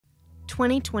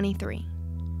2023.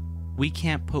 We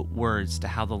can't put words to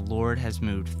how the Lord has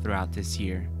moved throughout this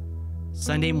year.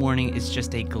 Sunday morning is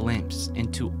just a glimpse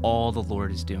into all the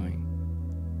Lord is doing.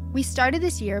 We started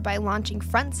this year by launching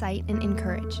Front Sight and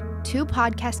Encourage, two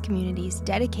podcast communities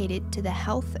dedicated to the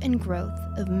health and growth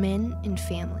of men and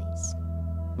families.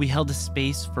 We held a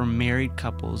space for married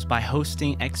couples by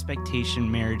hosting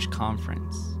Expectation Marriage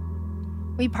Conference.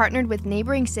 We partnered with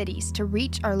neighboring cities to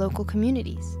reach our local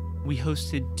communities. We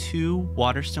hosted 2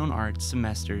 Waterstone Arts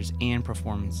semesters and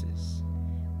performances.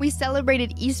 We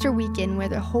celebrated Easter weekend where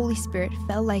the Holy Spirit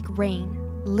fell like rain,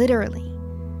 literally.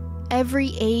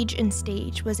 Every age and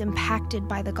stage was impacted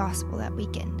by the gospel that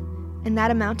weekend, and that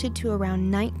amounted to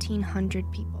around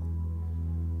 1,900 people.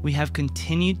 We have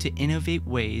continued to innovate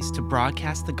ways to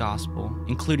broadcast the gospel,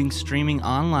 including streaming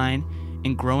online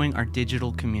and growing our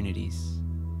digital communities.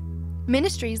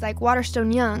 Ministries like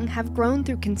Waterstone Young have grown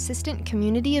through consistent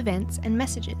community events and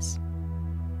messages.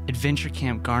 Adventure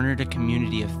Camp garnered a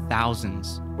community of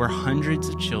thousands where hundreds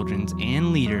of children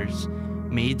and leaders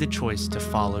made the choice to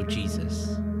follow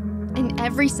Jesus. And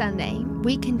every Sunday,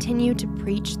 we continue to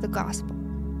preach the gospel.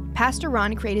 Pastor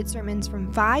Ron created sermons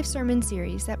from 5 sermon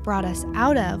series that brought us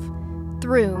out of,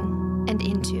 through, and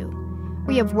into.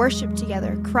 We have worshiped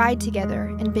together, cried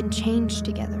together, and been changed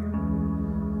together.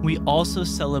 We also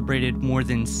celebrated more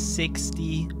than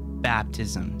 60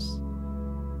 baptisms.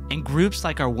 And groups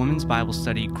like our Women's Bible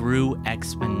Study grew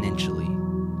exponentially.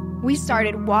 We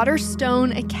started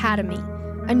Waterstone Academy,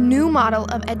 a new model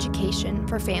of education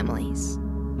for families.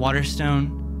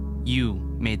 Waterstone, you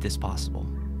made this possible.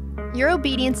 Your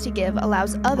obedience to give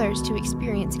allows others to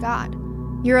experience God.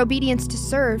 Your obedience to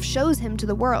serve shows Him to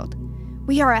the world.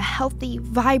 We are a healthy,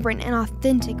 vibrant, and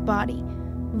authentic body,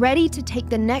 ready to take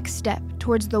the next step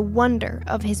towards the wonder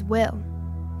of His will.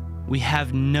 We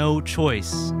have no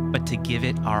choice but to give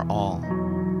it our all.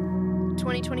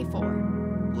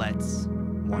 2024. Let's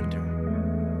wonder.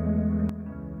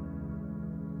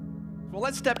 Well,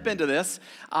 let's step into this.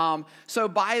 So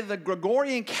by the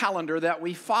Gregorian calendar that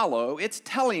we follow, it's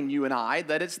telling you and I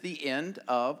that it's the end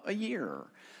of a year.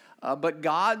 But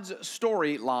God's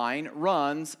storyline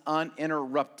runs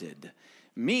uninterrupted,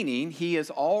 meaning He is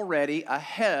already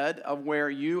ahead of where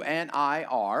you and I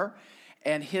are,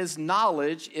 and His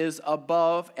knowledge is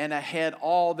above and ahead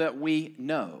all that we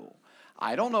know.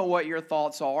 I don't know what your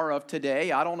thoughts are of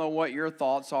today. I don't know what your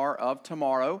thoughts are of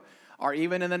tomorrow, or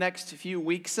even in the next few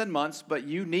weeks and months, but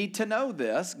you need to know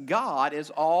this. God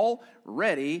is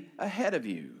already ahead of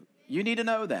you. You need to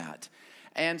know that.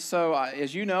 And so,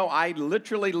 as you know, I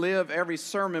literally live every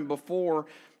sermon before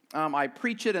I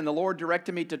preach it, and the Lord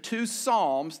directed me to 2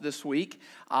 Psalms this week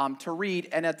to read.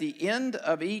 And at the end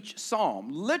of each Psalm,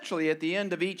 literally at the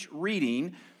end of each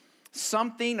reading,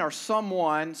 something or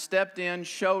someone stepped in,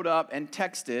 showed up, and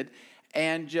texted,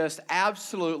 and just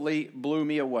absolutely blew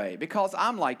me away. Because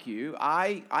I'm like you,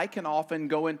 I can often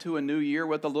go into a new year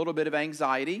with a little bit of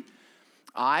anxiety.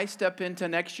 I step into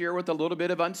next year with a little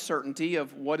bit of uncertainty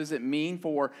of what does it mean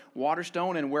for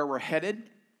Waterstone and where we're headed.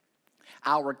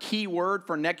 Our key word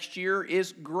for next year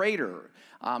is greater.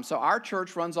 So our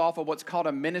church runs off of what's called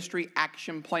a ministry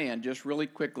action plan, just really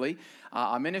quickly.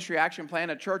 A ministry action plan,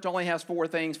 a church only has 4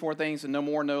 things and no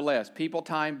more, no less. People,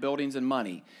 time, buildings, and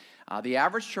money. The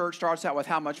average church starts out with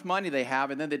how much money they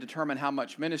have, and then they determine how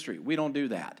much ministry. We don't do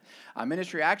that. A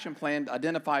ministry action plan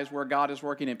identifies where God is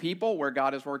working in people, where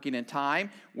God is working in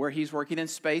time, where He's working in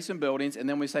space and buildings, and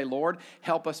then we say, Lord,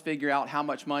 help us figure out how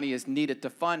much money is needed to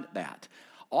fund that.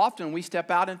 Often we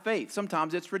step out in faith.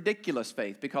 Sometimes it's ridiculous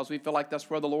faith because we feel like that's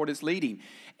where the Lord is leading.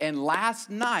 And last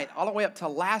night, all the way up to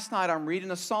last night, I'm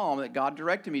reading a psalm that God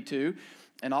directed me to.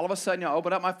 And all of a sudden, I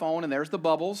open up my phone, and there's the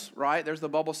bubbles, right? There's the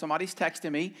bubbles. Somebody's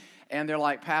texting me, and they're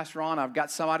like, Pastor Ron, I've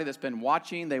got somebody that's been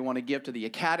watching. They want to give to the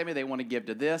academy. They want to give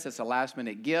to this. It's a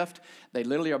last-minute gift. They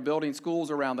literally are building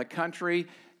schools around the country.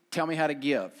 Tell me how to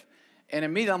give. And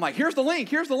immediately, I'm like, here's the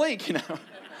link, you know.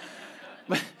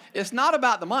 But it's not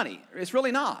about the money. It's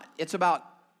really not. It's about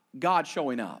God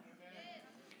showing up.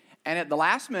 And at the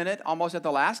last minute, almost at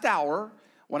the last hour,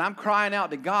 when I'm crying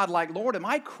out to God like, Lord, am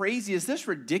I crazy? Is this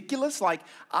ridiculous? Like,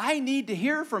 I need to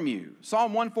hear from you.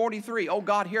 Psalm 143, oh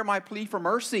God, hear my plea for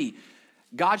mercy.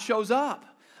 God shows up.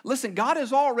 Listen, God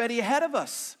is already ahead of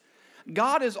us.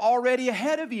 God is already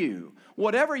ahead of you.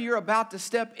 Whatever you're about to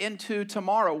step into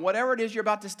tomorrow, whatever it is you're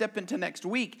about to step into next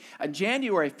week,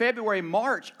 January, February,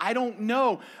 March, I don't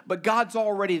know, but God's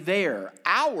already there.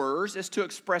 Ours is to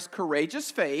express courageous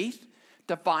faith,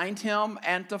 to find Him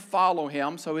and to follow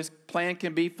Him so His plan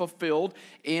can be fulfilled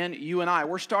in you and I.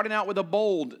 We're starting out with a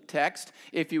bold text,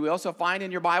 if you will. So find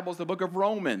in your Bibles the book of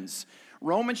Romans.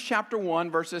 Romans chapter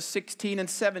 1, verses 16 and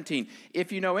 17.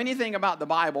 If you know anything about the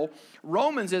Bible,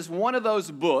 Romans is one of those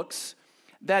books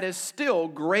that is still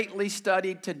greatly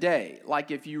studied today. Like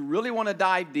if you really want to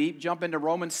dive deep, jump into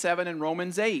Romans 7 and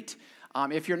Romans 8.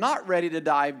 If you're not ready to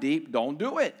dive deep, don't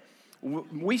do it.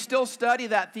 We still study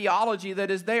that theology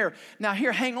that is there. Now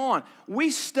here, hang on.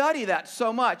 We study that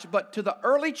so much, but to the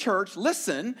early church,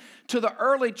 listen, to the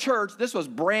early church, this was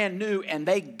brand new and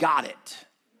they got it.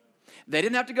 They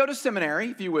didn't have to go to seminary,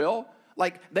 if you will.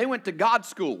 Like they went to God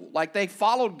school. Like they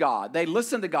followed God. They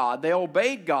listened to God. They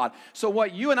obeyed God. So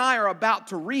what you and I are about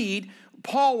to read,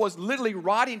 Paul was literally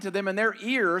writing to them in their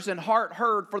ears and heart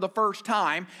heard for the first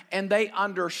time, and they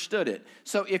understood it.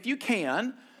 So if you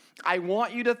can, I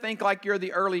want you to think like you're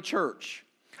the early church.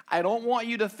 I don't want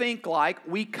you to think like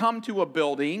we come to a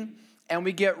building and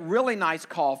we get really nice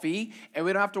coffee and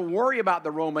we don't have to worry about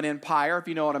the Roman Empire, if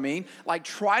you know what I mean. Like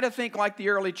try to think like the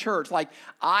early church. Like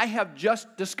I have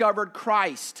just discovered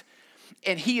Christ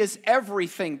and He is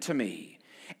everything to me.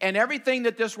 And everything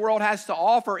that this world has to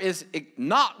offer is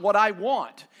not what I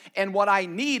want. And what I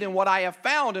need and what I have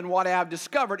found and what I have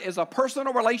discovered is a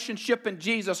personal relationship in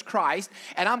Jesus Christ.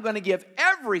 And I'm going to give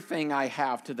everything I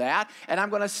have to that. And I'm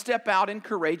going to step out in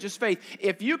courageous faith.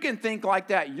 If you can think like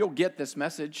that, you'll get this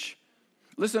message.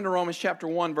 Listen to Romans chapter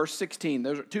 1, verse 16.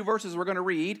 There's two verses we're going to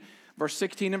read. Verse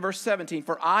 16 and verse 17.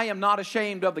 For I am not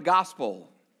ashamed of the gospel.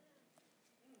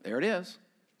 There it is.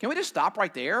 Can we just stop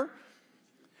right there?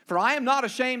 For I am not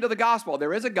ashamed of the gospel.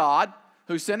 There is a God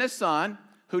who sent His Son,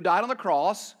 who died on the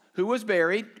cross, who was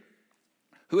buried,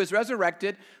 who is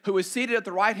resurrected, who is seated at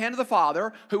the right hand of the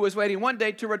Father, who is waiting one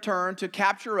day to return to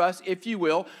capture us, if you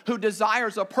will, who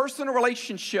desires a personal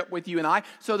relationship with you and I,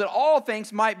 so that all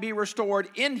things might be restored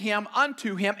in Him,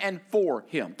 unto Him, and for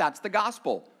Him. That's the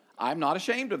gospel. I'm not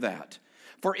ashamed of that.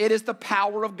 For it is the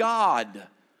power of God.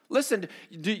 Listen,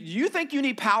 do you think you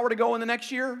need power to go in the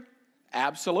next year?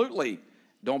 Absolutely.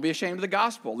 Don't be ashamed of the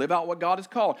gospel. Live out what God has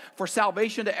called. For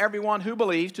salvation to everyone who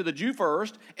believes, to the Jew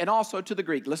first, and also to the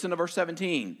Greek. Listen to verse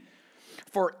 17.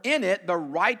 For in it the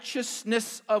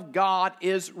righteousness of God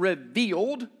is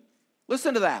revealed.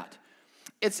 Listen to that.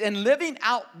 It's in living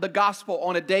out the gospel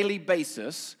on a daily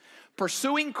basis,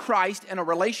 pursuing Christ in a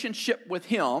relationship with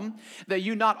Him, that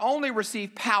you not only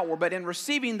receive power, but in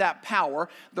receiving that power,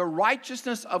 the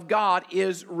righteousness of God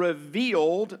is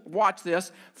revealed, watch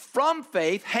this, from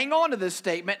faith, hang on to this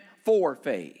statement, for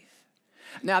faith.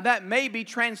 Now that may be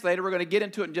translated, we're going to get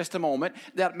into it in just a moment,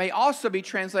 that may also be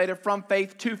translated from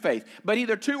faith to faith. But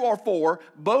either two or four,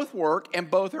 both work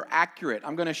and both are accurate.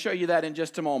 I'm going to show you that in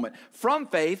just a moment. From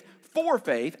faith, for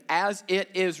faith, as it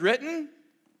is written,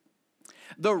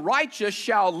 the righteous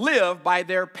shall live by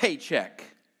their paycheck.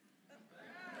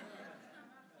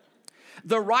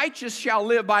 The righteous shall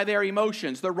live by their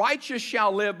emotions. The righteous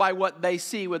shall live by what they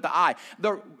see with the eye.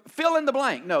 Fill in the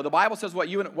blank. No, the Bible says what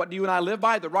do you and I live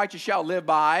by? The righteous shall live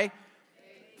by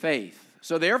faith.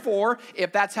 So therefore,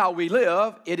 if that's how we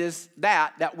live, it is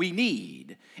that we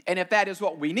need. And if that is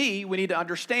what we need to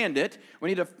understand it. We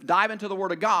need to dive into the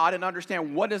Word of God and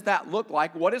understand what does that look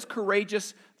like? What does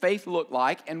courageous faith look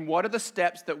like? And what are the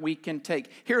steps that we can take?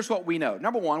 Here's what we know.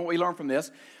 Number one, what we learn from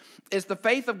this is the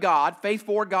faith of God, faith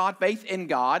for God, faith in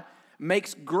God,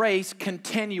 makes grace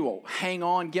continual. Hang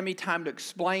on, give me time to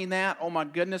explain that. Oh my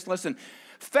goodness, listen.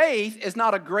 Faith is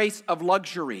not a grace of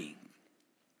luxury.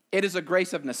 It is a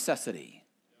grace of necessity.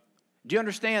 Do you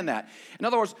understand that? In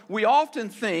other words, we often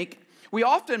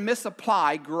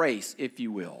misapply grace, if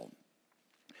you will.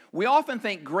 We often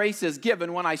think grace is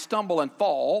given when I stumble and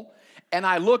fall, and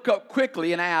I look up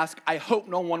quickly and ask, I hope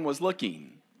no one was looking.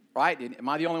 Right? Am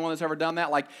I the only one that's ever done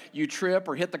that? Like you trip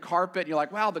or hit the carpet and you're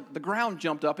like, wow, the ground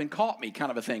jumped up and caught me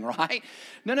kind of a thing, right?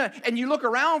 No. And you look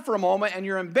around for a moment and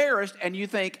you're embarrassed and you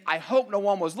think, I hope no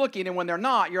one was looking. And when they're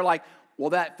not, you're like,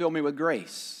 well, that filled me with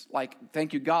grace. Like,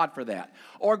 thank you, God, for that.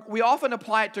 Or we often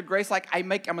apply it to grace like I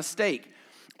make a mistake.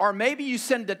 Or maybe you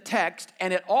send a text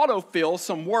and it autofills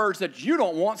some words that you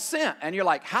don't want sent. And you're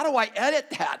like, how do I edit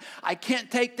that? I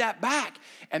can't take that back.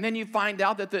 And then you find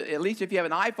out that at least if you have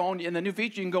an iPhone, in the new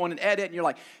feature, you can go in and edit. And you're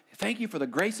like, thank you for the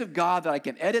grace of God that I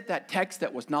can edit that text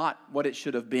that was not what it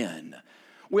should have been.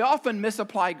 We often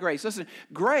misapply grace. Listen,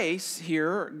 grace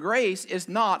is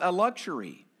not a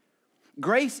luxury.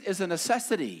 Grace is a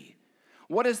necessity.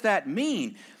 What does that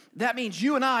mean? That means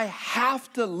you and I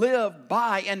have to live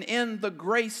by and in the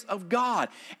grace of God.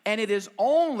 And it is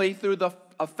only through the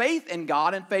of faith in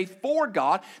God and faith for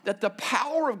God, that the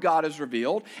power of God is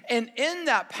revealed. And in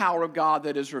that power of God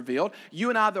that is revealed, you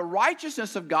and I, the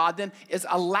righteousness of God then is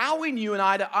allowing you and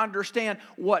I to understand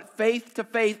what faith to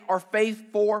faith or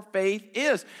faith for faith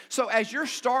is. So as you're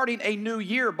starting a new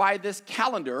year by this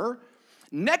calendar,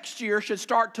 next year should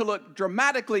start to look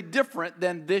dramatically different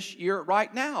than this year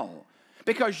right now,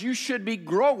 because you should be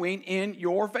growing in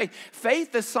your faith.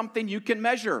 Faith is something you can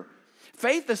measure.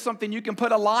 Faith is something you can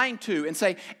put a line to and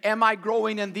say, am I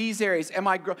growing in these areas?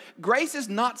 Grace is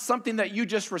not something that you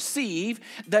just receive,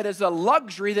 that is a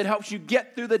luxury that helps you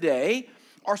get through the day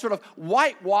or sort of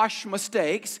whitewash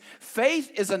mistakes.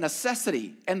 Faith is a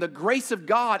necessity, and the grace of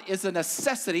God is a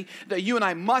necessity that you and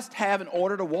I must have in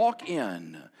order to walk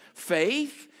in.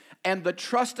 Faith and the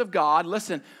trust of God,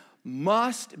 listen,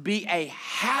 must be a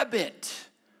habit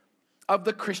of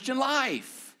the Christian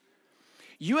life.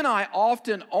 You and I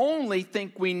often only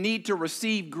think we need to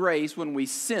receive grace when we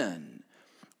sin,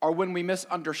 or when we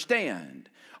misunderstand,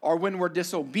 or when we're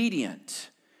disobedient.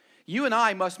 You and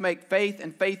I must make faith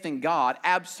and faith in God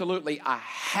absolutely a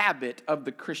habit of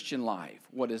the Christian life.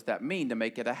 What does that mean, to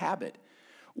make it a habit?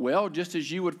 Well, just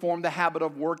as you would form the habit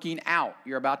of working out,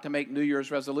 you're about to make New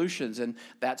Year's resolutions, and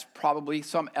that's probably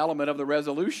some element of the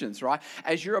resolutions, right?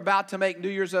 As you're about to make New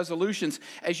Year's resolutions,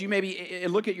 as you maybe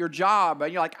look at your job,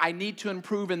 and you're like, I need to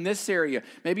improve in this area.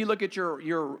 Maybe you look at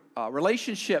your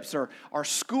relationships or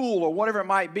school or whatever it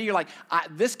might be. You're like,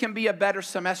 this can be a better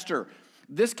semester.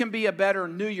 This can be a better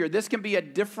new year. This can be a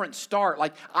different start.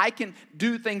 Like, I can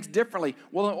do things differently.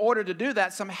 Well, in order to do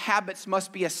that, some habits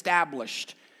must be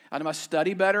established. I must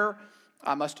study better.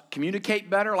 I must communicate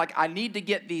better. Like, I need to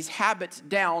get these habits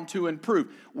down to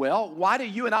improve. Well, why do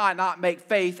you and I not make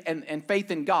faith and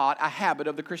faith in God a habit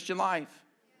of the Christian life?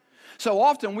 So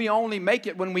often we only make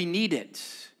it when we need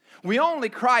it. We only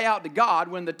cry out to God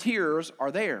when the tears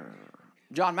are there.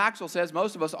 John Maxwell says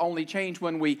most of us only change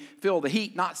when we feel the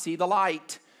heat, not see the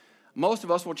light. Most of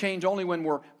us will change only when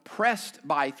we're pressed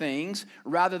by things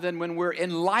rather than when we're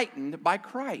enlightened by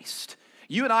Christ.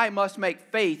 You and I must make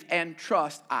faith and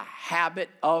trust a habit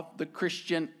of the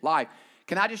Christian life.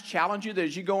 Can I just challenge you that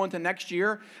as you go into next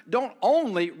year, don't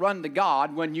only run to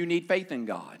God when you need faith in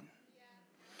God.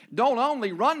 Don't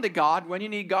only run to God when you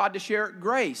need God to share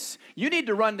grace. You need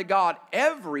to run to God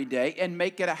every day and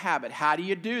make it a habit. How do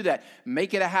you do that?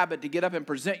 Make it a habit to get up and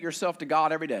present yourself to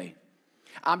God every day.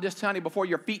 I'm just telling you, before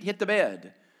your feet hit the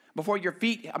bed, before your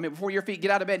feet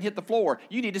get out of bed and hit the floor,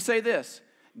 you need to say this: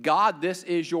 God, this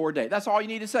is your day. That's all you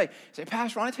need to say. Say,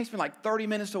 Pastor Ron, it takes me like 30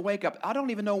 minutes to wake up. I don't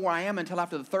even know where I am until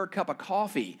after the third cup of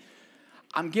coffee.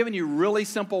 I'm giving you really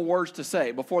simple words to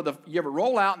say. Before you ever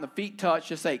roll out and the feet touch,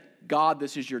 just say, God,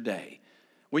 this is your day.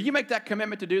 Will you make that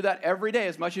commitment to do that every day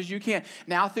as much as you can?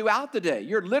 Now, throughout the day,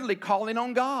 you're literally calling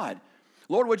on God.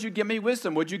 Lord, would you give me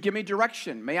wisdom? Would you give me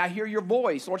direction? May I hear your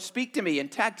voice? Lord, speak to me in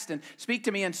text and speak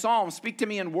to me in psalms. Speak to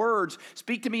me in words.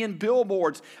 Speak to me in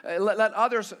billboards. Let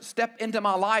others step into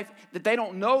my life that they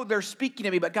don't know they're speaking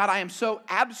to me. But God, I am so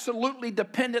absolutely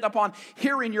dependent upon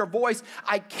hearing your voice.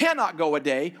 I cannot go a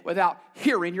day without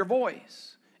hearing your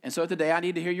voice. And so today I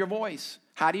need to hear your voice.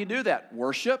 How do you do that?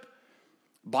 Worship,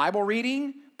 Bible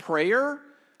reading, prayer,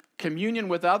 communion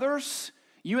with others.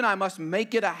 You and I must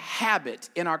make it a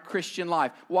habit in our Christian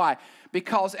life. Why?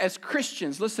 Because as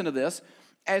Christians, listen to this,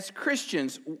 as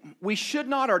Christians, we should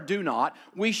not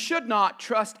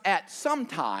trust at some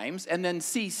times and then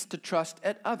cease to trust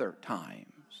at other times.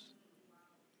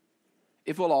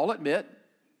 If we'll all admit,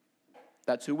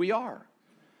 that's who we are.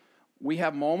 We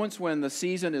have moments when the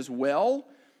season is well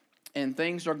and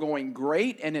things are going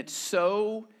great, and it's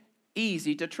so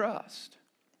easy to trust.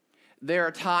 There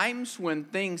are times when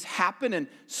things happen and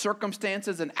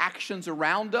circumstances and actions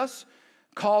around us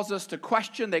cause us to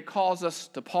question. They cause us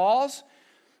to pause.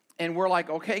 And we're like,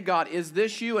 okay, God, is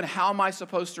this you? And how am I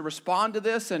supposed to respond to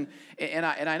this? And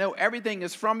I know everything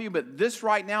is from you, but this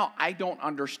right now, I don't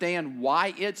understand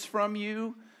why it's from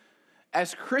you.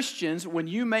 As Christians, when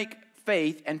you make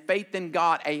faith and faith in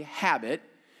God a habit,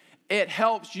 it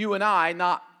helps you and I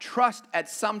not trust at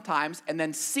some times and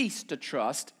then cease to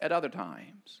trust at other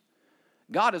times.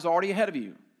 God is already ahead of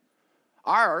you.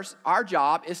 Our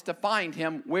job is to find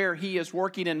him where he is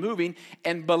working and moving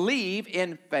and believe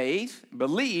in faith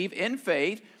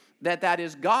that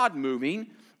is God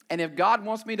moving. And if God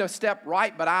wants me to step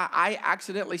right, but I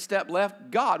accidentally step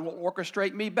left, God will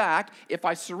orchestrate me back if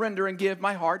I surrender and give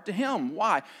my heart to him.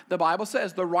 Why? The Bible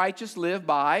says the righteous live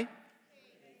by.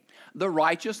 There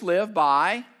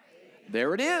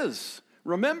it is.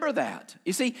 Remember that.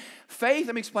 You see, faith,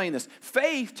 let me explain this.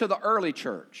 Faith to the early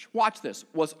church, watch this,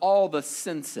 was all the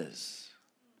senses,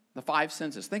 the five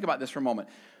senses. Think about this for a moment.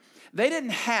 They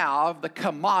didn't have the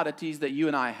commodities that you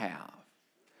and I have.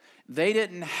 They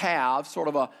didn't have sort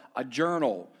of a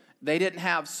journal. They didn't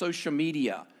have social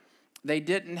media. They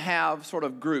didn't have sort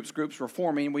of groups. Groups were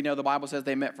forming. We know the Bible says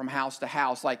they met from house to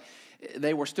house. Like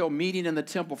they were still meeting in the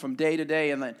temple from day to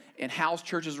day, and house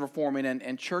churches were forming,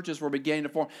 and churches were beginning to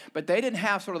form. But they didn't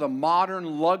have sort of the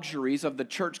modern luxuries of the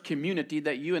church community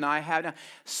that you and I have now.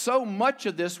 So much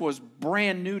of this was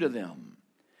brand new to them.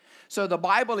 So the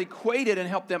Bible equated and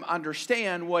helped them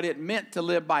understand what it meant to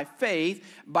live by faith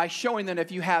by showing them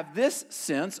if you have this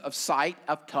sense of sight,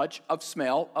 of touch, of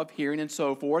smell, of hearing, and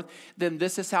so forth, then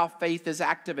this is how faith is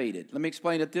activated. Let me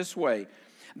explain it this way.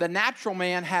 The natural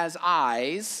man has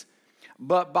eyes,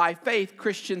 but by faith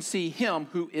Christians see him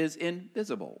who is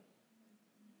invisible.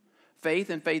 Faith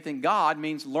and faith in God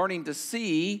means learning to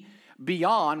see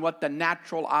beyond what the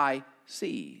natural eye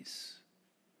sees.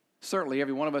 Certainly,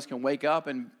 every one of us can wake up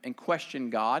and question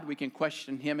God. We can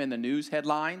question him in the news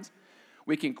headlines.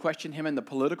 We can question him in the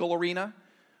political arena.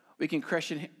 We can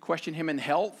question him in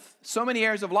health. So many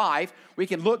areas of life, we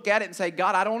can look at it and say,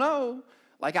 God, I don't know.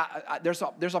 Like there's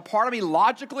a part of me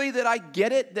logically that I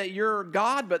get it, that you're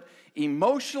God, but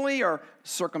emotionally or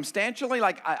circumstantially,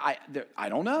 like I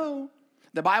don't know.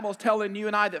 The Bible is telling you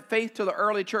and I that faith to the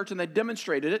early church, and they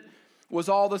demonstrated it, was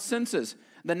all the senses.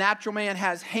 The natural man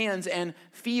has hands and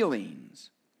feelings.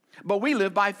 But we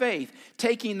live by faith,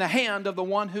 taking the hand of the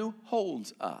one who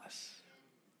holds us.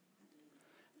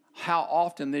 How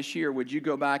often this year would you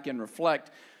go back and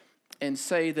reflect and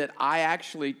say that I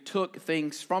actually took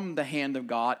things from the hand of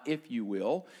God, if you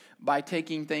will, by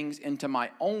taking things into my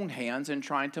own hands and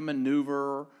trying to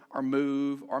maneuver or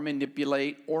move or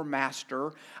manipulate or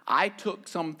master? I took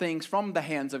some things from the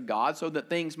hands of God so that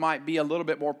things might be a little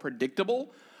bit more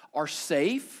predictable, are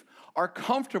safe, are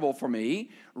comfortable for me,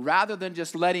 rather than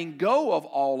just letting go of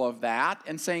all of that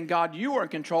and saying, God, you are in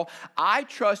control. I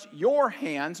trust your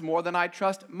hands more than I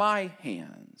trust my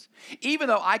hands. Even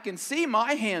though I can see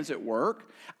my hands at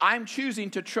work, I'm choosing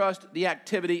to trust the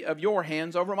activity of your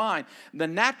hands over mine. The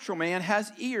natural man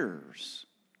has ears,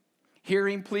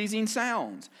 hearing pleasing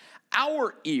sounds.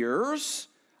 Our ears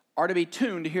are to be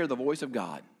tuned to hear the voice of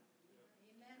God.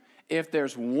 If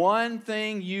there's one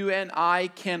thing you and I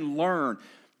can learn,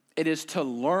 it is to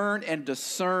learn and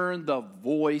discern the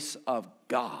voice of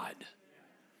God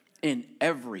in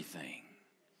everything.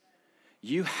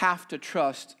 You have to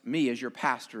trust me as your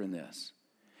pastor in this.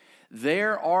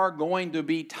 There are going to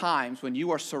be times when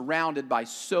you are surrounded by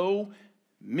so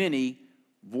many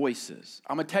voices.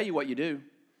 I'm going to tell you what you do.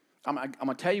 I'm going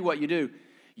to tell you what you do.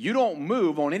 You don't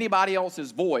move on anybody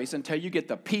else's voice until you get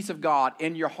the peace of God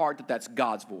in your heart that that's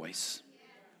God's voice.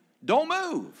 Don't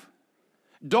move.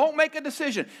 Don't make a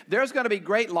decision. There's going to be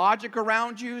great logic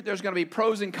around you. There's going to be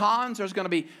pros and cons. There's going to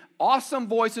be awesome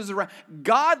voices around,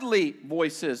 godly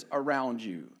voices around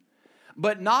you.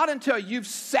 But not until you've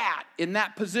sat in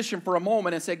that position for a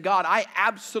moment and said, God, I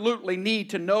absolutely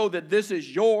need to know that this is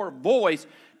your voice.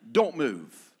 Don't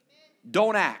move.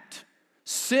 Don't act.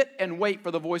 Sit and wait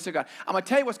for the voice of God. I'm going to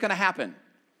tell you what's going to happen.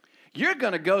 You're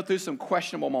going to go through some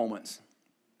questionable moments.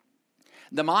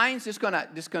 The mind's it's going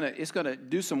to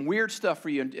do some weird stuff for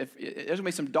you. There's going to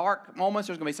be some dark moments.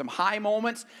 There's going to be some high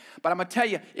moments. But I'm going to tell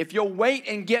you, if you'll wait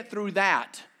and get through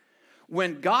that,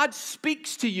 when God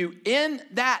speaks to you in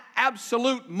that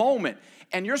absolute moment,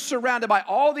 and you're surrounded by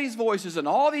all these voices and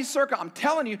all these circles, I'm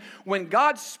telling you, when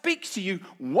God speaks to you,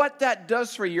 what that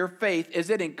does for your faith is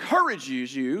it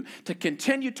encourages you to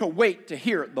continue to wait to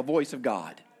hear the voice of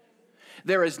God.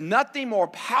 There is nothing more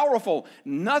powerful,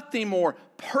 nothing more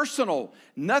personal,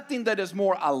 nothing that is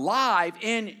more alive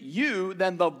in you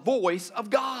than the voice of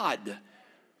God.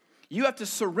 You have to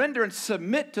surrender and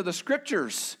submit to the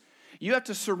scriptures. You have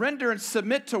to surrender and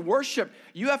submit to worship.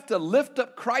 You have to lift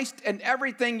up Christ in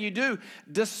everything you do,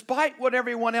 despite what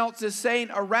everyone else is saying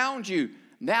around you.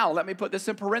 Now, let me put this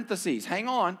in parentheses. Hang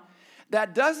on.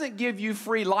 That doesn't give you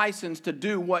free license to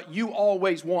do what you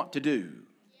always want to do.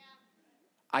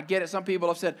 I get it. Some people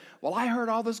have said, well, I heard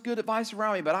all this good advice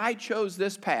around me, but I chose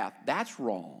this path. That's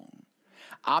wrong.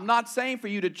 I'm not saying for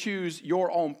you to choose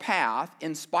your own path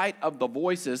in spite of the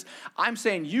voices. I'm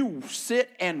saying you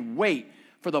sit and wait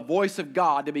for the voice of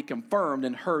God to be confirmed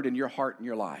and heard in your heart and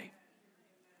your life.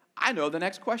 I know the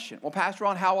next question. Well, Pastor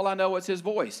Ron, how will I know it's his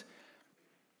voice?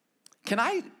 Can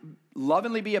I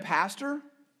lovingly be a pastor?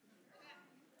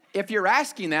 If you're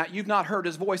asking that, you've not heard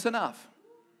his voice enough.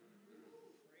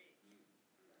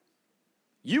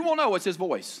 You will know it's his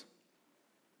voice.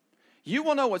 You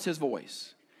will know it's his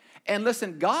voice. And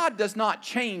listen, God does not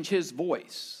change his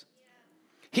voice.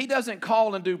 He doesn't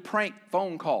call and do prank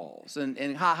phone calls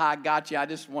and ha, I got you. I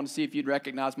just want to see if you'd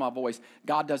recognize my voice.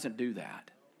 God doesn't do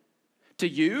that. To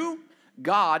you,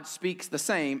 God speaks the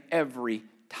same every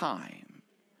time.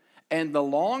 And the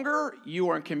longer you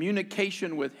are in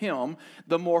communication with Him,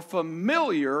 the more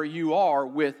familiar you are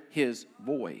with His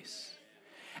voice.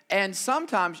 And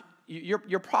sometimes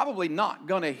you're probably not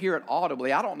going to hear it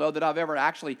audibly. I don't know that I've ever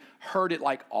actually heard it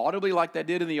like audibly like they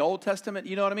did in the Old Testament.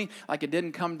 You know what I mean? Like it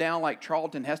didn't come down like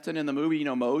Charlton Heston in the movie,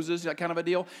 Moses, that kind of a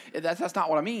deal. That's not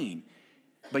what I mean.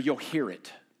 But you'll hear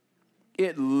it.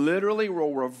 It literally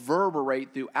will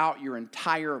reverberate throughout your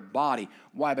entire body.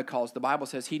 Why? Because the Bible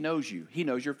says He knows you. He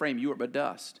knows your frame. You are but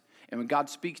dust. And when God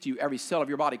speaks to you, every cell of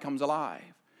your body comes alive.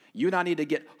 You and I need to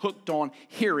get hooked on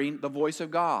hearing the voice of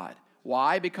God.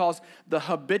 Why? Because the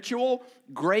habitual,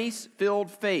 grace-filled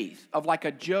faith of like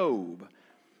a Job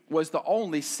was the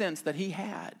only sense that he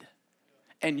had.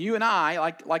 And you and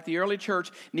I, like the early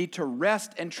church, need to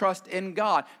rest and trust in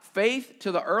God. Faith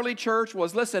to the early church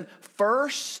was, listen,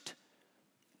 first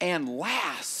and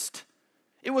last.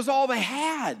 It was all they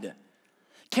had.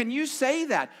 Can you say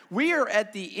that? We are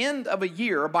at the end of a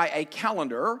year by a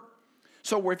calendar.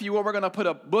 So if you were going to put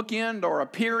a bookend or a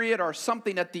period or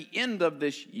something at the end of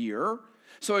this year,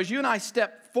 so as you and I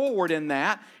step forward in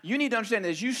that, you need to understand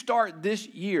as you start this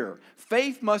year,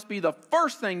 faith must be the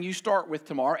first thing you start with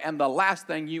tomorrow and the last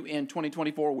thing you end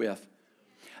 2024 with.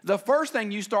 The first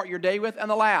thing you start your day with and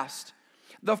the last.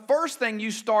 The first thing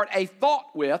you start a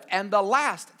thought with and the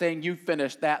last thing you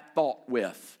finish that thought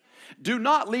with. Do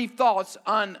not leave thoughts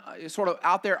sort of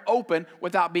out there open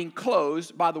without being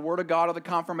closed by the Word of God or the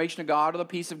confirmation of God or the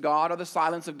peace of God or the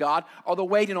silence of God or the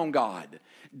waiting on God.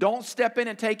 Don't step in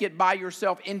and take it by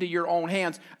yourself into your own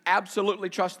hands. Absolutely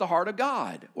trust the heart of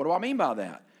God. What do I mean by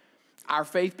that? Our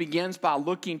faith begins by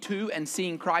looking to and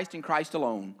seeing Christ and Christ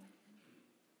alone.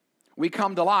 We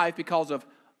come to life because of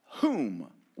whom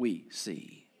we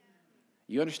see.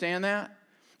 You understand that?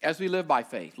 As we live by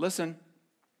faith. Listen.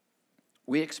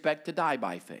 We expect to die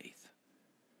by faith,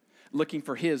 looking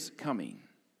for His coming.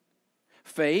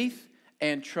 Faith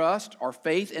and trust, or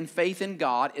faith and faith in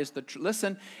God, is the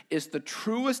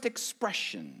truest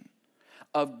expression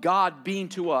of God being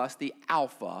to us the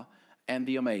Alpha and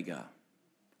the Omega.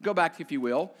 Go back, if you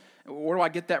will. Where do I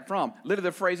get that from? Literally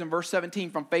the phrase in verse 17,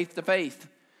 from faith to faith.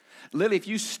 Literally, if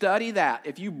you study that,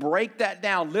 if you break that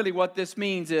down, literally what this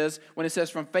means is, when it says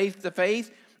from faith to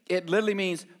faith, it literally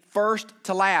means first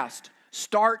to last.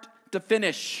 Start to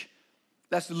finish.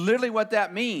 That's literally what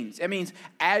that means. It means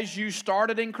as you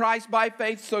started in Christ by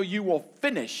faith, so you will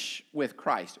finish with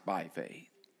Christ by faith.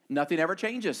 Nothing ever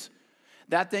changes.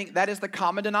 That is the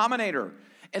common denominator.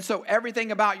 And so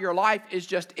everything about your life is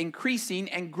just increasing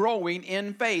and growing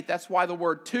in faith. That's why the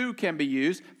word to can be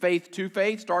used. Faith to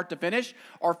faith, start to finish,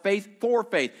 or faith for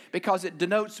faith, because it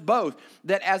denotes both.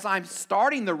 That as I'm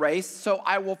starting the race, so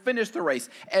I will finish the race.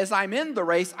 As I'm in the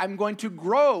race, I'm going to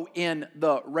grow in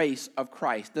the race of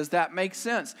Christ. Does that make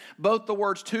sense? Both the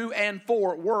words to and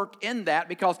for work in that,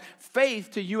 because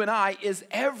faith to you and I is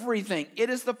everything. It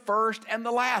is the first and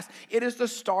the last. It is the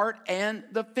start and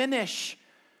the finish.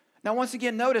 Now, once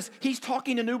again, notice, he's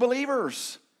talking to new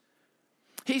believers.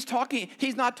 He's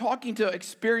not talking to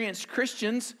experienced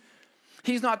Christians.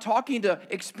 He's not talking to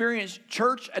experienced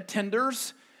church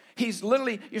attenders. He's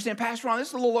literally, you're saying, Pastor Ron, this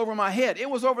is a little over my head. It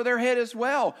was over their head as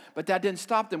well. But that didn't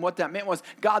stop them. What that meant was,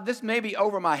 God, this may be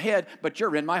over my head, but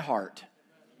you're in my heart.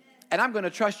 And I'm going to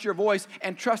trust your voice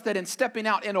and trust that in stepping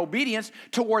out in obedience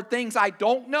toward things I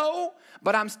don't know,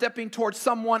 but I'm stepping towards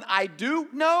someone I do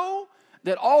know,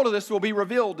 that all of this will be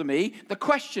revealed to me. The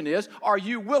question is, are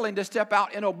you willing to step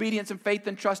out in obedience and faith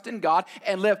and trust in God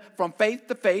and live from faith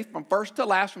to faith, from first to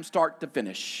last, from start to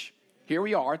finish? Here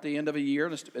we are at the end of a year,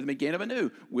 at the beginning of a new.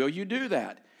 Will you do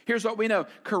that? Here's what we know.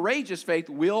 Courageous faith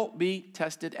will be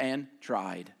tested and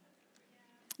tried.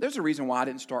 There's a reason why I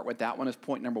didn't start with that one as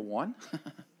point number one.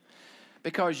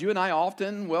 Because you and I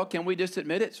often, well, can we just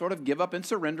admit it, sort of give up and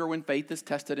surrender when faith is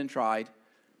tested and tried.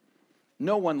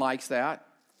 No one likes that.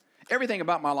 Everything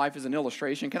about my life is an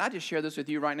illustration. Can I just share this with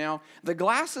you right now? The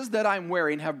glasses that I'm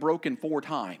wearing have broken 4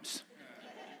 times.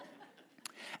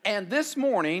 And this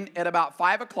morning at about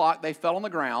 5 o'clock, they fell on the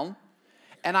ground,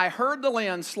 and I heard the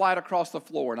lens slide across the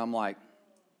floor, and I'm like,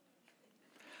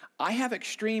 I have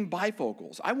extreme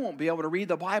bifocals. I won't be able to read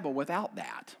the Bible without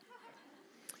that.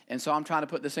 And so I'm trying to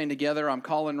put this thing together. I'm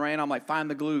calling Rain. I'm like, find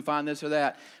the glue, find this or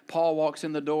that. Paul walks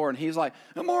in the door, and he's like,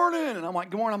 good morning. And I'm like,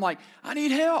 good morning. I'm like, I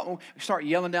need help. We start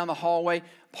yelling down the hallway.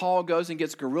 Paul goes and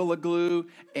gets Gorilla Glue,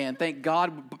 and thank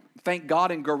God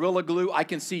in Gorilla Glue, I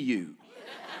can see you.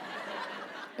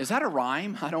 Is that a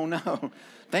rhyme? I don't know.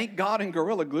 Thank God in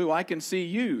Gorilla Glue I can see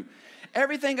you.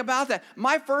 Everything about that.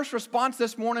 My first response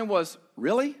this morning was,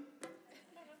 really?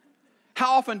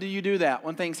 How often do you do that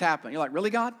when things happen? You're like, really,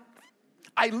 God?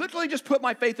 I literally just put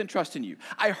my faith and trust in you.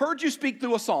 I heard you speak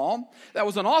through a psalm. That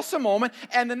was an awesome moment.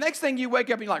 And the next thing you wake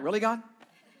up and you're like, really, God?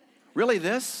 Really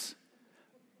this?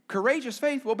 Courageous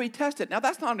faith will be tested. Now,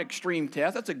 that's not an extreme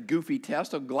test. That's a goofy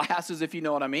test of glasses, if you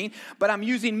know what I mean. But I'm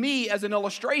using me as an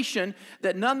illustration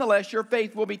that nonetheless your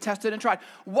faith will be tested and tried.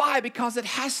 Why? Because it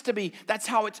has to be. That's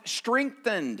how it's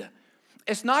strengthened.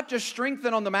 It's not just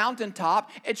strengthened on the mountaintop.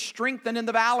 It's strengthened in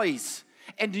the valleys.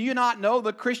 And do you not know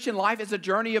the Christian life is a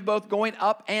journey of both going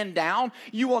up and down?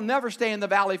 You will never stay in the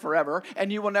valley forever,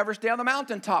 and you will never stay on the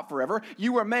mountaintop forever.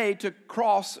 You were made to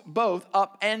cross both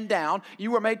up and down.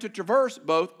 You were made to traverse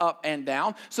both up and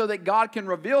down so that God can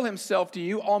reveal himself to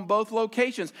you on both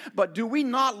locations. But do we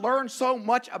not learn so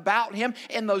much about him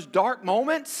in those dark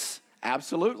moments?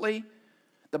 Absolutely.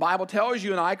 The Bible tells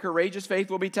you and I, courageous faith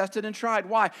will be tested and tried.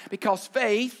 Why? Because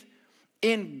faith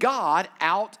in God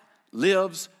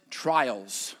outlives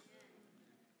trials.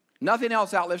 Nothing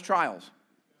else outlives trials.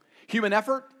 Human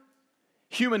effort,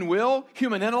 human will,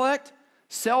 human intellect,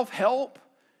 self-help,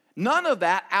 none of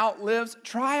that outlives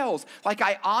trials. Like,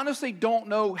 I honestly don't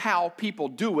know how people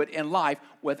do it in life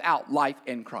without life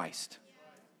in Christ.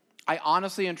 I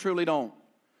honestly and truly don't.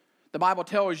 The Bible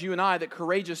tells you and I that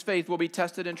courageous faith will be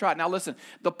tested and tried. Now listen,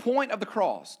 the point of the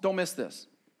cross, don't miss this.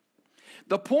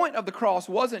 The point of the cross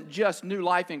wasn't just new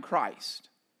life in Christ.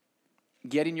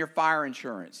 Getting your fire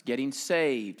insurance, getting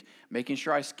saved, making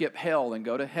sure I skip hell and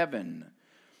go to heaven.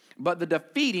 But the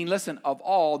defeating, listen, of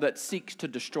all that seeks to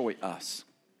destroy us.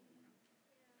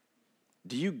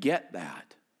 Do you get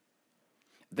that?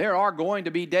 There are going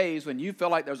to be days when you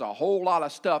feel like there's a whole lot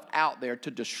of stuff out there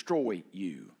to destroy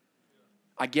you.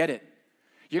 I get it.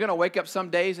 You're going to wake up some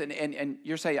days and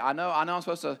you're saying, I know I'm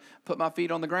supposed to put my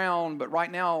feet on the ground, but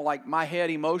right now, like, my head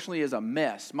emotionally is a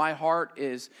mess. My heart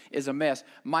is a mess.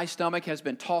 My stomach has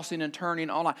been tossing and turning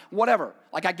all night. Whatever.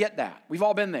 Like, I get that. We've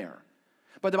all been there.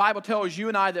 But the Bible tells you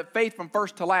and I that faith from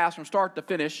first to last, from start to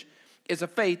finish, is a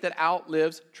faith that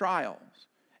outlives trials.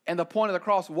 And the point of the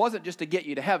cross wasn't just to get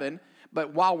you to heaven,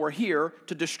 but while we're here,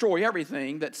 to destroy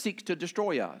everything that seeks to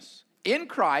destroy us. In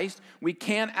Christ, we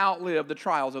can outlive the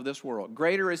trials of this world.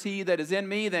 Greater is he that is in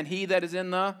me than he that is in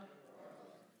the...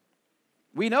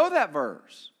 We know that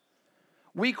verse.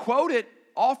 We quote it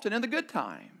often in the good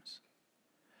times.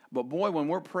 But boy, when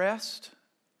we're pressed,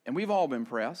 and we've all been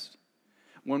pressed,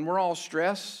 when we're all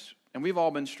stressed, and we've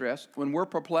all been stressed, when we're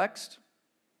perplexed,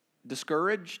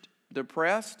 discouraged,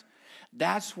 depressed,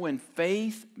 that's when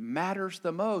faith matters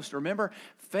the most. Remember,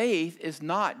 faith is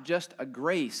not just a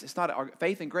grace.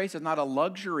 Faith and grace is not a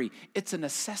luxury. It's a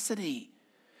necessity.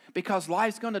 Because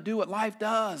life's going to do what life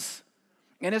does.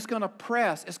 And it's going to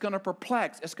press. It's going to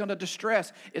perplex. It's going to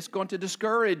distress. It's going to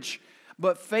discourage.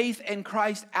 But faith in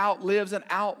Christ outlives and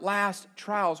outlasts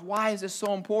trials. Why is this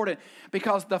so important?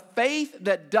 Because the faith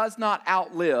that does not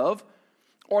outlive,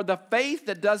 or the faith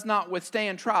that does not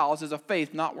withstand trials, is a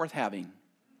faith not worth having.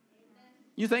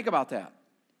 You think about that.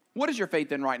 What is your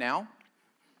faith in right now?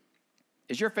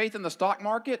 Is your faith in the stock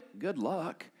market? Good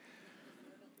luck.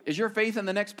 Is your faith in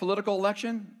the next political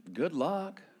election? Good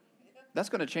luck. That's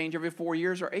going to change every 4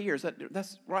 years or 8 years.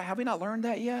 That's right. Have we not learned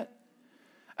that yet?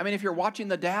 I mean, if you're watching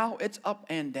the Dow, it's up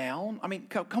and down. I mean,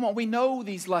 come on, we know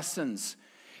these lessons.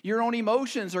 Your own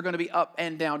emotions are going to be up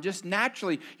and down. Just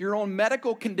naturally, your own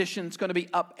medical condition is going to be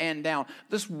up and down.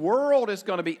 This world is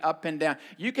going to be up and down.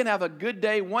 You can have a good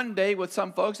day one day with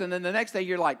some folks, and then the next day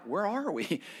you're like, where are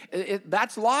we?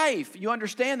 That's life. You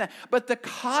understand that. But the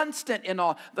constant in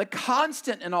all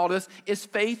this is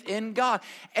faith in God.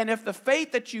 And if the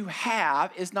faith that you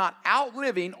have is not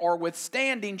outliving or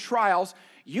withstanding trials,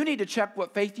 you need to check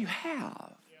what faith you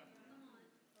have.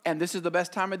 And this is the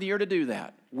best time of the year to do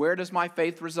that. Where does my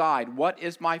faith reside? What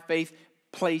is my faith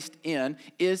placed in?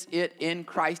 Is it in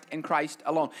Christ and Christ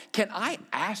alone? Can I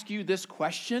ask you this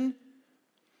question?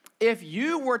 If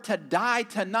you were to die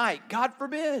tonight, God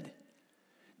forbid,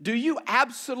 do you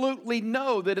absolutely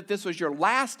know that if this was your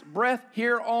last breath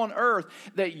here on earth,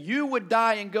 that you would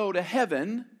die and go to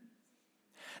heaven,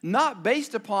 not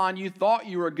based upon you thought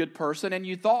you were a good person and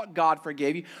you thought God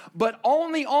forgave you, but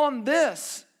only on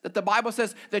this, that the Bible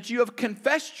says that you have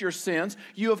confessed your sins,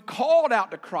 you have called out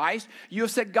to Christ, you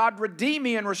have said, God, redeem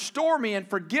me and restore me and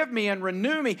forgive me and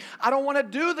renew me. I don't want to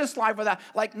do this life without,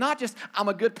 like, not just I'm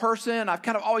a good person, I've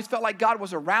kind of always felt like God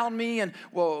was around me and,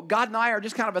 well, God and I are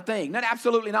just kind of a thing. No,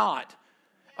 absolutely not.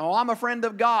 Oh, I'm a friend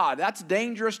of God. That's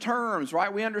dangerous terms,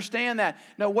 right? We understand that.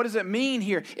 No, what does it mean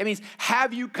here? It means,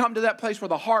 have you come to that place where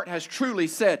the heart has truly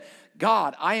said,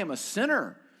 God, I am a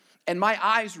sinner, and my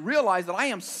eyes realize that I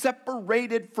am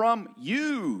separated from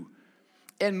you.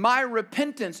 In my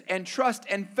repentance and trust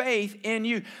and faith in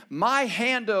you, my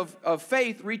hand of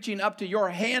faith reaching up to your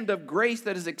hand of grace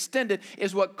that is extended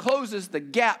is what closes the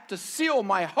gap to seal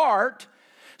my heart,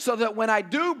 so that when I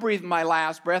do breathe my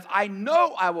last breath, I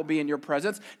know I will be in your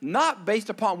presence, not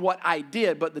based upon what I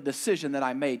did, but the decision that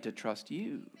I made to trust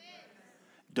you.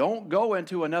 Don't go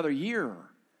into another year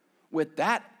with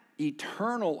that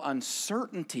eternal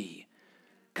uncertainty.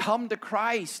 Come to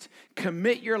Christ.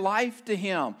 Commit your life to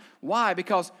Him. Why?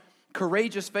 Because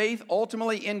courageous faith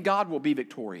ultimately in God will be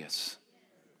victorious.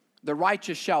 The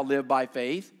righteous shall live by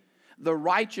faith. The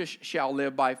righteous shall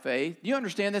live by faith. Do you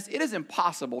understand this? It is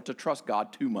impossible to trust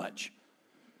God too much.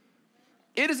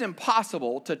 It is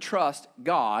impossible to trust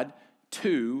God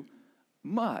too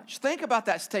much. Think about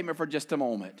that statement for just a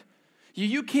moment.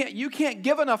 You can't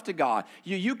give enough to God.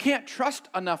 You can't trust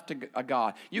enough to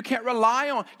God. You can't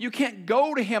rely on, you can't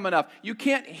go to Him enough. You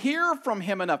can't hear from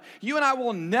Him enough. You and I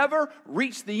will never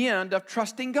reach the end of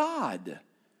trusting God,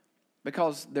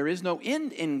 because there is no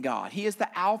end in God. He is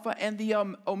the Alpha and the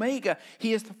Omega.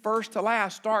 He is the first to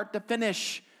last, start to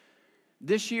finish.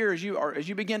 This year, as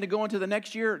you begin to go into the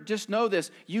next year, just know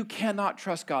this: you cannot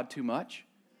trust God too much.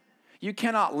 You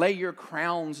cannot lay your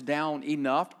crowns down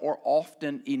enough or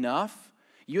often enough.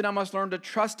 You and I must learn to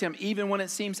trust Him even when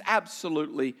it seems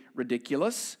absolutely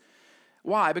ridiculous.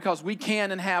 Why? Because we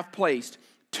can and have placed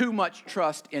too much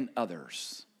trust in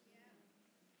others.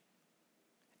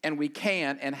 And we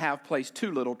can and have placed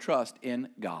too little trust in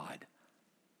God.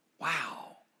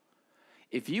 Wow.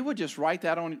 If you would just write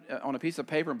that on a piece of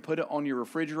paper and put it on your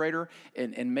refrigerator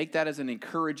and make that as an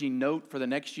encouraging note for the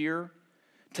next year,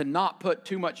 to not put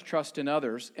too much trust in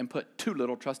others and put too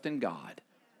little trust in God.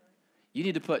 You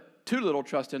need to put too little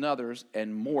trust in others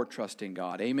and more trust in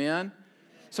God. Amen?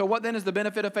 So what then is the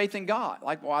benefit of faith in God?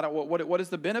 Like, well, what is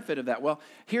the benefit of that? Well,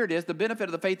 here it is. The benefit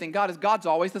of the faith in God is God's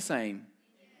always the same.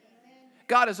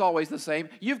 God is always the same.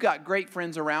 You've got great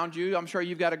friends around you. I'm sure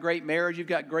you've got a great marriage. You've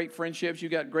got great friendships.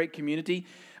 You've got great community.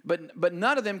 But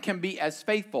none of them can be as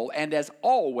faithful and as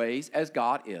always as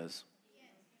God is.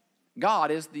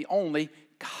 God is the only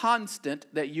constant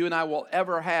that you and I will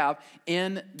ever have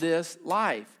in this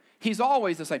life. He's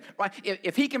always the same. Right?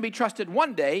 If He can be trusted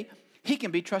one day, He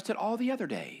can be trusted all the other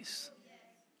days.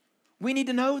 We need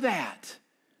to know that.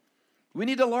 We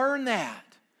need to learn that.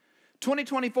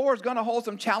 2024 is going to hold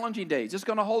some challenging days. It's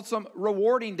going to hold some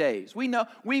rewarding days. We know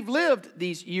we've lived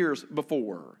these years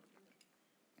before.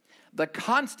 The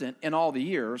constant in all the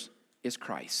years is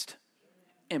Christ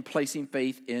and placing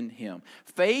faith in Him.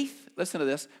 Faith, listen to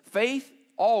this, faith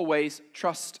always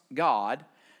trusts God,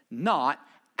 not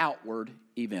outward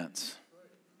events.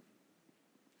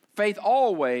 Faith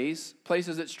always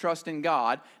places its trust in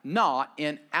God, not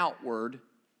in outward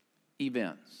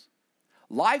events.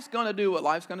 Life's going to do what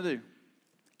life's going to do.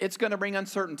 It's going to bring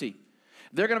uncertainty.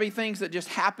 There are going to be things that just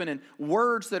happen, and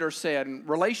words that are said, and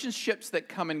relationships that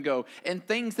come and go, and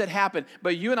things that happen.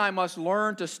 But you and I must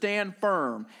learn to stand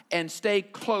firm and stay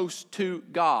close to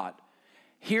God.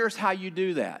 Here's how you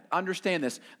do that. Understand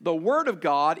this. The Word of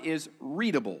God is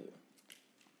readable,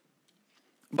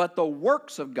 but the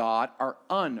works of God are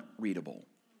unreadable.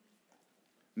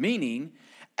 Meaning,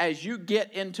 as you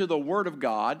get into the Word of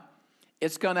God,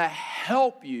 it's going to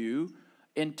help you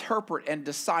interpret and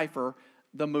decipher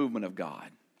the movement of God.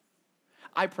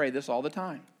 I pray this all the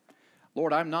time.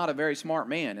 Lord, I'm not a very smart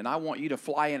man, and I want you to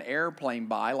fly an airplane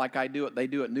by like they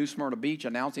do at New Smyrna Beach,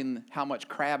 announcing how much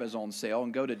crab is on sale,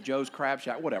 and go to Joe's Crab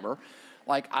Shack, whatever.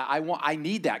 Like, I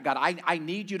need that. God, I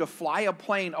need you to fly a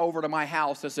plane over to my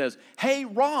house that says, hey,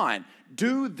 Ron,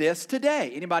 do this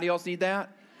today. Anybody else need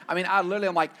that? I mean, I literally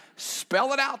am like,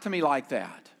 spell it out to me like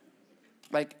that.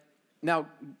 Like, now,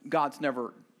 God's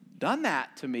never done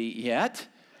that to me yet,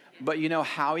 but you know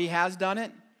how He has done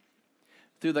it?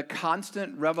 Through the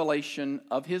constant revelation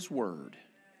of His Word.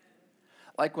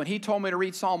 Like when He told me to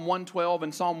read Psalm 112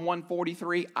 and Psalm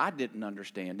 143, I didn't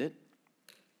understand it.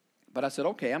 But I said,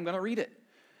 okay, I'm going to read it.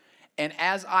 And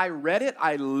as I read it,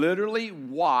 I literally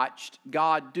watched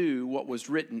God do what was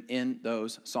written in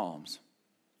those Psalms.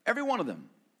 Every one of them.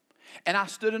 And I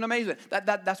stood in amazement.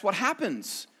 That's what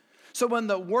happens. So when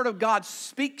the Word of God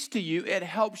speaks to you, it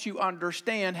helps you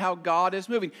understand how God is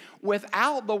moving.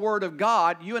 Without the Word of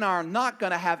God, you and I are not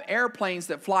going to have airplanes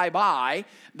that fly by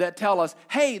that tell us,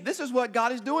 hey, this is what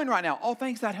God is doing right now. Oh,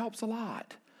 thanks, that helps a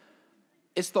lot.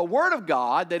 It's the Word of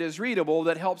God that is readable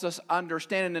that helps us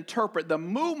understand and interpret the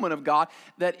movement of God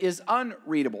that is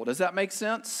unreadable. Does that make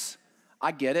sense?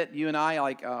 I get it. You and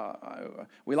I,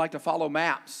 we like to follow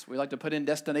maps. We like to put in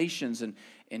destinations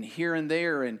and here and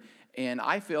there. And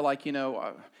I feel like,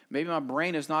 maybe my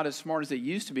brain is not as smart as it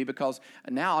used to be because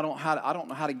now I don't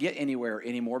know how to get anywhere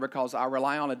anymore because I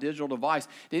rely on a digital device.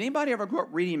 Did anybody ever grow up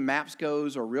reading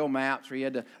Mapscos or real maps where you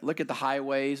had to look at the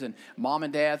highways and mom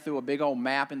and dad threw a big old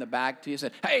map in the back to you and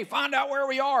said, hey, find out where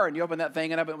we are. And you open that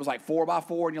thing and it was like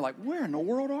 4x4 and you're like, where in the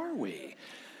world are we?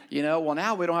 Well,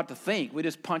 now we don't have to think. We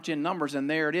just punch in numbers and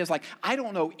there it is. Like, I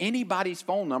don't know anybody's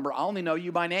phone number. I only know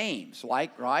you by names,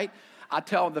 right? I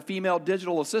tell the female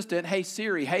digital assistant, hey,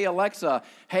 Siri, hey, Alexa,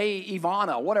 hey,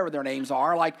 Ivana, whatever their names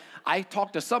are. Like, I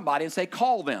talk to somebody and say,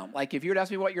 call them. Like, if you were to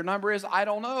ask me what your number is, I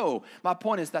don't know. My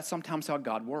point is that's sometimes how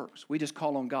God works. We just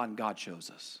call on God and God shows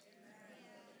us.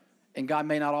 And God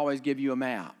may not always give you a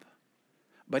map,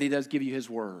 but He does give you His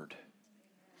word.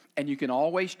 And you can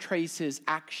always trace His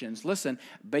actions, listen,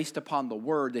 based upon the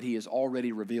word that He has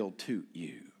already revealed to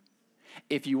you.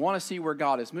 If you want to see where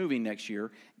God is moving next year,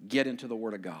 get into the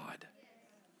Word of God.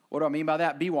 What do I mean by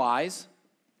that? Be wise.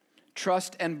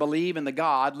 Trust and believe in the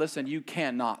God, listen, you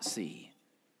cannot see.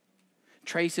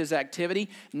 Trace His activity,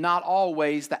 not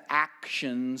always the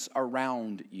actions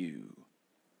around you.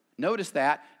 Notice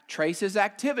that. Trace His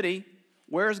activity.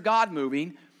 Where's God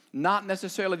moving? Not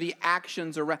necessarily the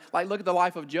actions around. Like, look at the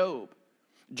life of Job.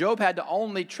 Job had to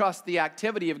only trust the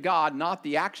activity of God, not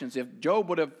the actions. If Job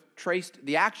would have traced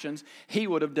the actions, he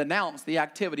would have denounced the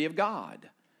activity of God.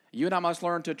 You and I must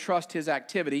learn to trust His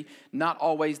activity, not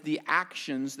always the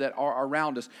actions that are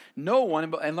around us. No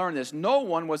one, and learn this, no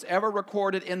one was ever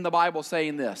recorded in the Bible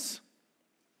saying this,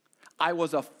 I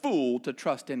was a fool to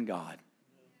trust in God.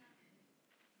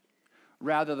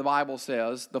 Rather, the Bible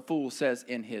says, the fool says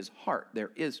in his heart,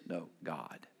 there is no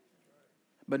God.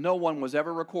 But no one was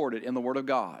ever recorded in the Word of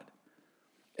God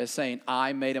as saying,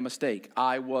 I made a mistake.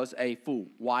 I was a fool.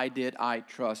 Why did I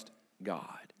trust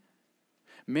God?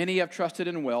 Many have trusted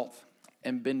in wealth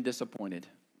and been disappointed.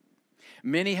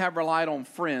 Many have relied on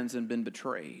friends and been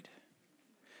betrayed.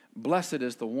 Blessed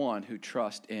is the one who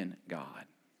trusts in God.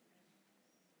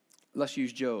 Let's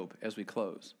use Job as we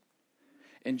close.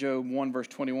 In Job 1 verse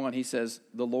 21, he says,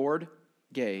 the Lord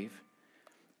gave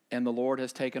and the Lord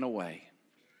has taken away.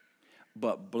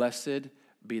 But blessed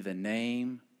be the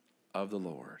name of the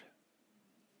Lord.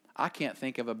 I can't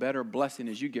think of a better blessing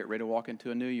as you get ready to walk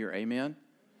into a new year. Amen?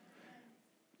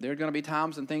 There are going to be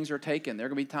times when things are taken. There are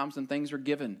going to be times when things are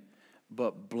given.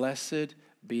 But blessed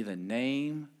be the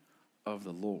name of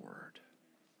the Lord.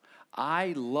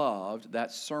 I loved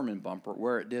that sermon bumper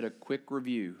where it did a quick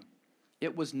review.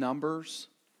 It was numbers.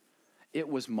 It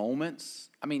was moments.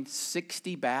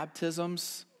 60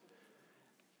 baptisms.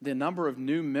 The number of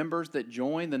new members that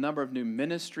joined, the number of new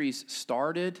ministries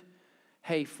started.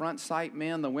 Hey, Front Sight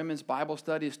men, the women's Bible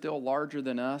study is still larger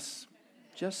than us.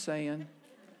 Just saying.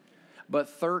 But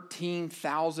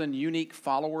 13,000 unique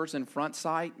followers in Front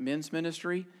Sight men's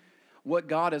ministry. What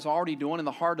God is already doing in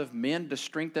the heart of men to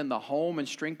strengthen the home and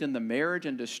strengthen the marriage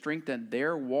and to strengthen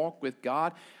their walk with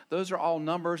God. Those are all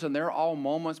numbers and they're all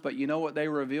moments, but you know what they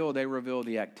reveal? They reveal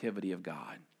the activity of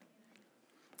God.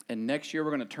 And next year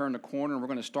we're going to turn the corner and we're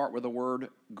going to start with the word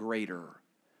greater.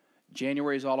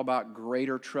 January is all about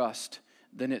greater trust.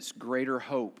 Then it's greater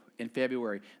hope in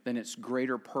February. Then it's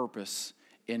greater purpose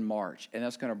in March. And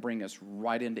that's going to bring us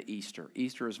right into Easter.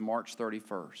 Easter is March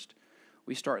 31st.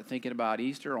 We start thinking about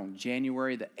Easter on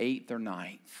January the 8th or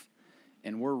 9th.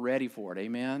 And we're ready for it.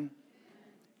 Amen?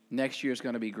 Next year is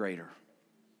going to be greater.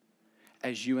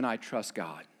 As you and I trust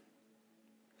God.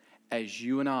 As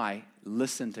you and I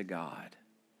listen to God.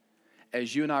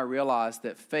 As you and I realize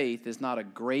that faith is not a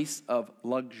grace of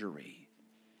luxury.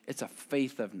 It's a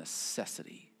faith of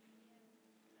necessity.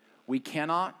 We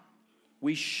cannot,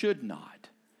 we should not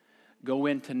go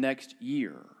into next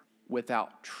year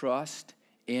without trust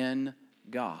in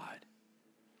God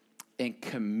and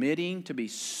committing to be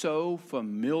so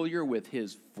familiar with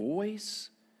His voice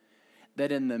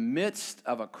that in the midst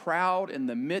of a crowd, in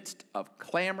the midst of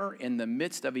clamor, in the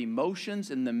midst of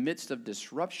emotions, in the midst of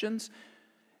disruptions,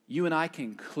 you and I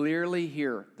can clearly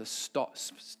hear the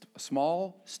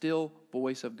small, still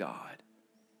voice of God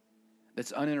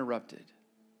that's uninterrupted,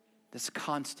 that's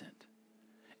constant.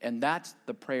 And that's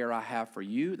the prayer I have for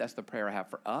you. That's the prayer I have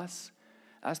for us.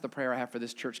 That's the prayer I have for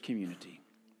this church community.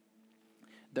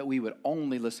 That we would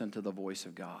only listen to the voice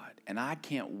of God. And I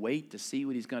can't wait to see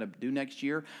what He's going to do next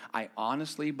year. I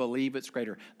honestly believe it's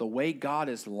greater. The way God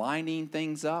is lining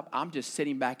things up, I'm just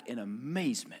sitting back in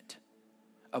amazement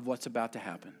of what's about to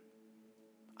happen.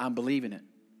 I'm believing it.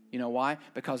 You know why?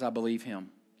 Because I believe him.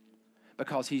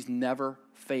 Because he's never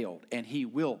failed, and he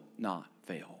will not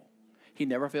fail. He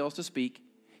never fails to speak.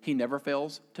 He never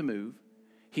fails to move.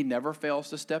 He never fails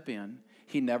to step in.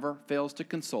 He never fails to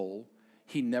console.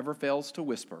 He never fails to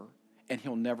whisper, and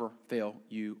he'll never fail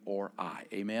you or I.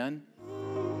 Amen?